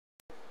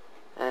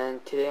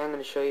and today I'm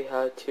going to show you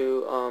how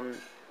to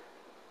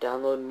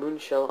download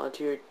MoonShell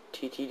onto your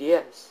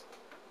TTDS.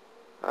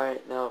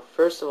 Alright, now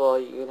first of all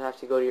you're going to have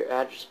to go to your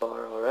address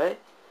bar, alright?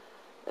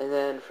 And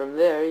then from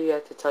there you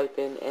have to type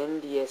in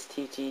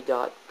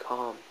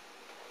ndstt.com.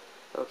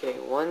 Okay,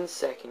 1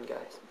 second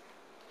guys.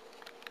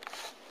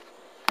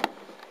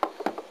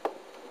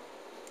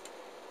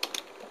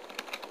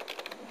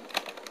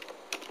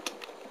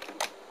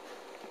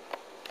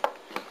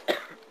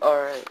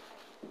 Alright,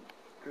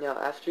 now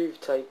after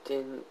you've typed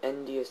in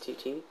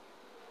ndstt,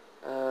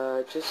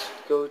 just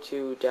go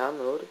to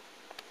download.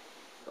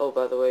 Oh,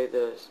 by the way,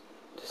 the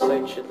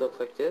site should look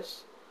like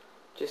this.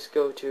 Just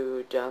go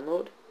to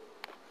download.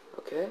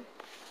 Okay.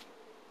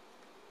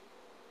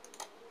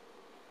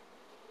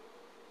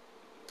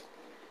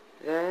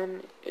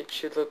 Then it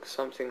should look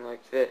something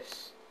like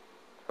this.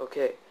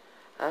 Okay.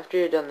 After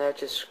you're done that,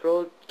 just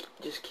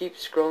keep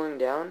scrolling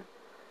down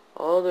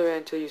all the way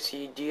until you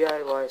see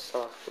DIY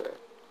software.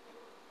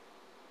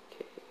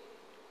 Okay.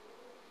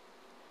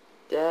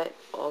 That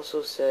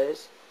also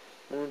says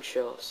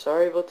MoonShell.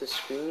 Sorry about the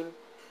screen.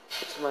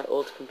 It's my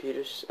old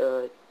computer's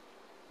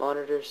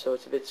monitor, so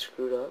it's a bit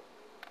screwed up.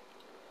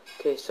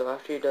 Okay, so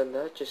after you've done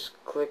that, just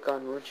click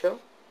on MoonShell.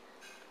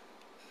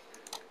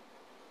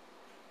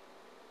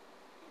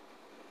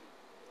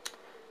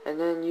 And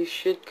then you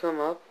should come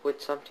up with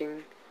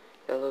something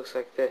that looks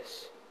like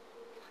this.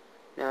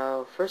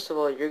 Now, first of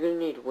all, you're going to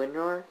need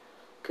WinRAR,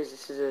 because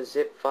this is a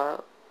zip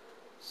file.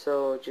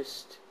 So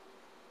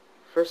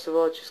first of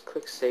all, just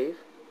click save.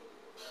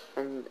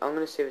 And I'm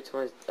going to save it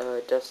to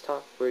my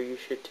desktop, where you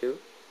should too.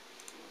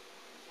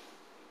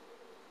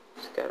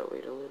 Just gotta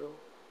wait a little.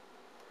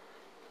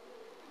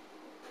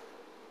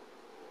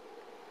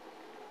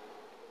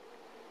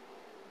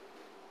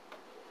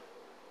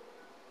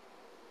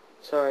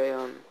 Sorry,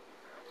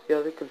 the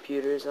other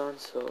computer is on,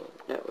 so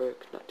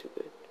network not too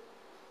good.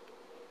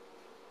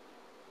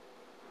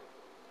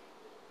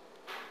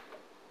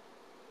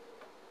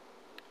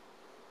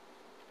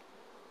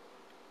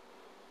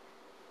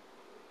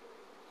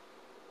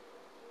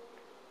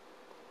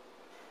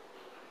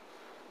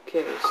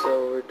 Okay,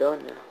 so we're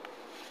done now.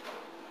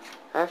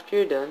 After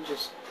you're done,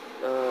 just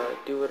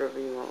do whatever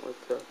you want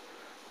with the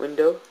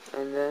window,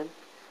 and then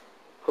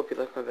hope you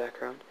like my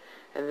background.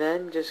 And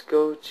then just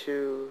go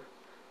to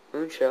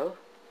MoonShell.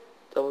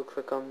 Double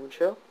click on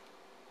MoonShell.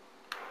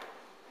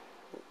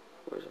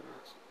 Where's the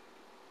mouse?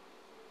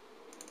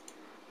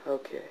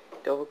 Okay,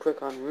 double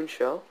click on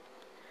MoonShell,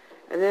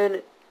 and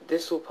then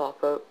this will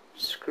pop up.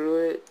 Screw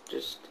it,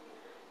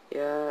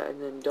 yeah,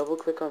 and then double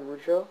click on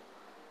MoonShell,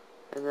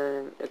 and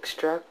then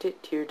extract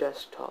it to your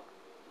desktop.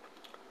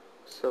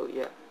 So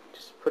yeah,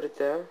 just put it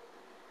there.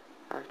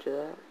 After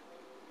that,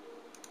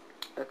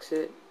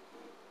 exit,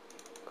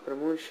 go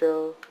to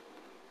MoonShell.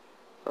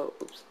 Oh,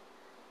 oops.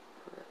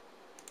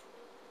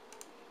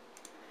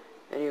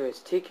 Anyways,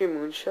 take your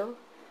MoonShell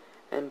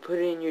and put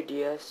it in your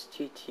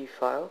DSTT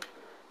file.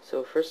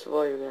 So first of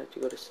all, you're going to have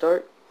to go to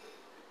Start,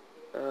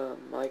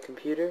 My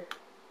Computer,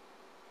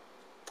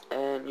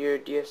 and your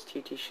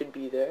DSTT should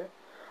be there.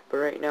 But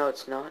right now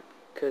it's not,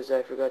 because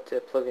I forgot to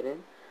plug it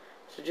in.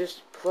 So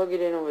just plug it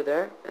in over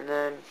there, and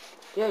then,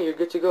 yeah, you're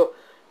good to go.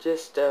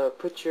 Just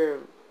put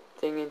your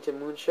thing into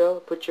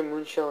MoonShell, put your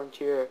MoonShell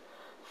into your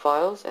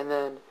files, and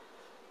then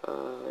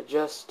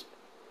just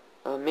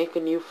make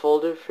a new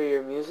folder for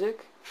your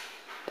music,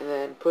 and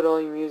then put all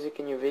your music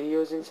and your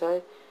videos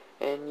inside,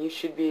 and you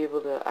should be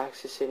able to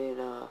access it in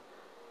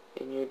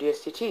your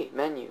DSTT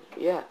menu.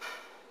 Yeah.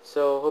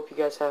 So hope you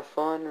guys have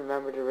fun.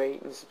 Remember to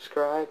rate and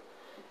subscribe,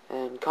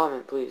 and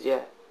comment please.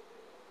 Yeah.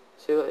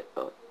 See you later.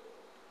 Oh,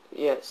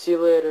 yeah. See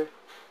you later.